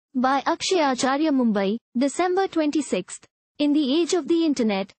by Akshay Acharya, Mumbai, December 26. In the age of the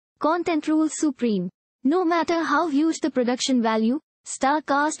internet, content rules supreme. No matter how huge the production value, star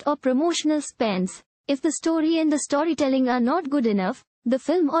cast or promotional spends, if the story and the storytelling are not good enough, the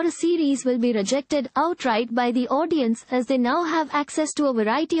film or a series will be rejected outright by the audience, as they now have access to a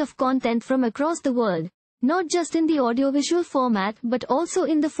variety of content from across the world. Not just in the audiovisual format but also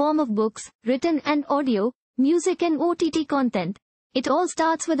in the form of books, written and audio, music and OTT content. It all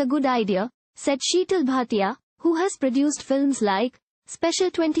starts with a good idea, said Sheetal Bhatia, who has produced films like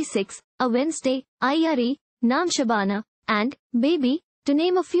Special 26, A Wednesday, IRE, Naam Shabana, and Baby, to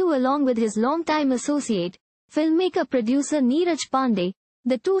name a few, along with his longtime associate, filmmaker-producer Neeraj Pandey.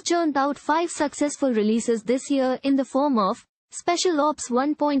 The two churned out 5 successful releases this year in the form of Special Ops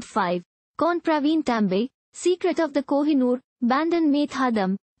 1.5, Kaun Praveen Tambe, Secret of the Kohinoor, Bandan Mein Tha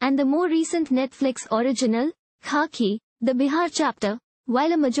Dum, and the more recent Netflix original, Khakhee, the Bihar chapter.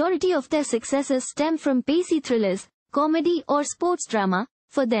 While a majority of their successes stem from pacey thrillers, comedy or sports drama,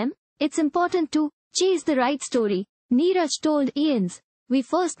 for them, it's important to chase the right story. Neeraj told Ian's, "We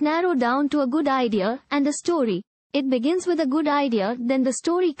first narrow down to a good idea and a story. It begins with a good idea, then the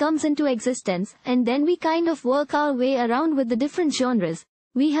story comes into existence, and then we kind of work our way around with the different genres.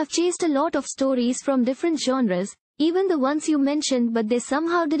 We have chased a lot of stories from different genres, even the ones you mentioned, but they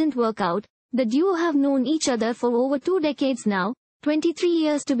somehow didn't work out." The duo have known each other for over 2 decades now, 23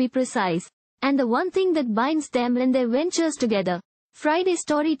 years to be precise. And the one thing that binds them and their ventures together, Friday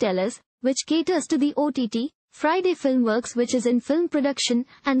Storytellers, which caters to the OTT, Friday Filmworks, which is in film production,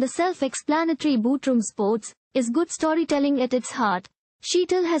 and the self-explanatory Bootroom Sports, is good storytelling at its heart.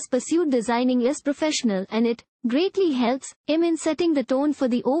 Sheetal has pursued designing as professional, and it greatly helps him in setting the tone for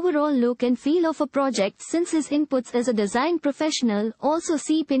the overall look and feel of a project, since his inputs as a design professional also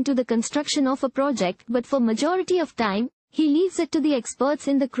seep into the construction of a project, but for majority of time, he leaves it to the experts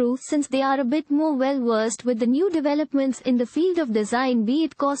in the crew, since they are a bit more well-versed with the new developments in the field of design, be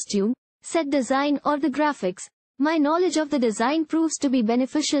it costume, set design or the graphics. My knowledge of the design proves to be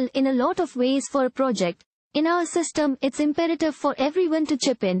beneficial in a lot of ways for a project. In our system, it's imperative for everyone to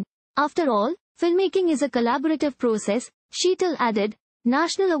chip in. After all, filmmaking is a collaborative process, Sheetal added.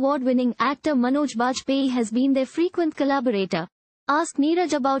 National award-winning actor Manoj Bajpayee has been their frequent collaborator. Ask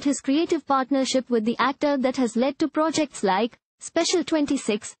Neeraj about his creative partnership with the actor that has led to projects like Special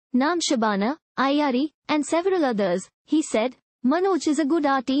 26, Naam Shabana, IRE, and several others. He said, "Manoj is a good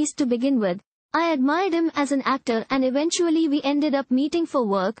artist to begin with. I admired him as an actor, and eventually we ended up meeting for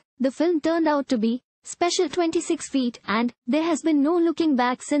work. The film turned out to be Special 26 feet, and there has been no looking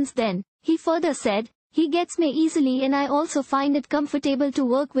back since then." He further said, "He gets me easily and I also find it comfortable to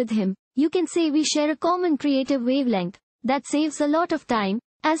work with him. You can say we share a common creative wavelength. That saves a lot of time."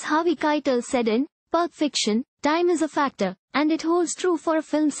 As Harvey Keitel said in Pulp Fiction, time is a factor, and it holds true for a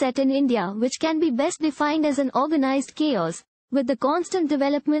film set in India, which can be best defined as an organized chaos. With the constant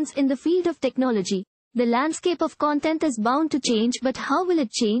developments in the field of technology, the landscape of content is bound to change, but how will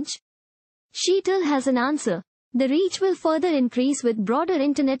it change? Sheetal has an answer. The reach will further increase with broader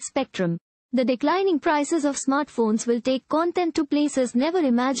internet spectrum. The declining prices of smartphones will take content to places never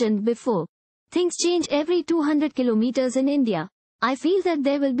imagined before. Things change every 200 kilometers in India. I feel that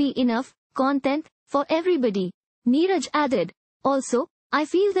there will be enough content for everybody," Neeraj added. "Also, I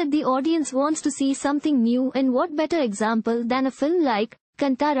feel that the audience wants to see something new, and what better example than a film like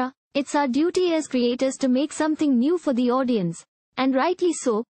Kantara. It's our duty as creators to make something new for the audience. And rightly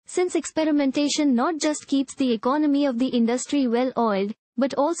so, since experimentation not just keeps the economy of the industry well-oiled,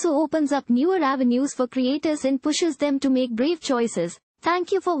 but also opens up newer avenues for creators and pushes them to make brave choices."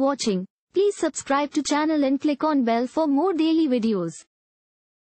 Thank you for watching. Please subscribe to channel and click on bell for more daily videos.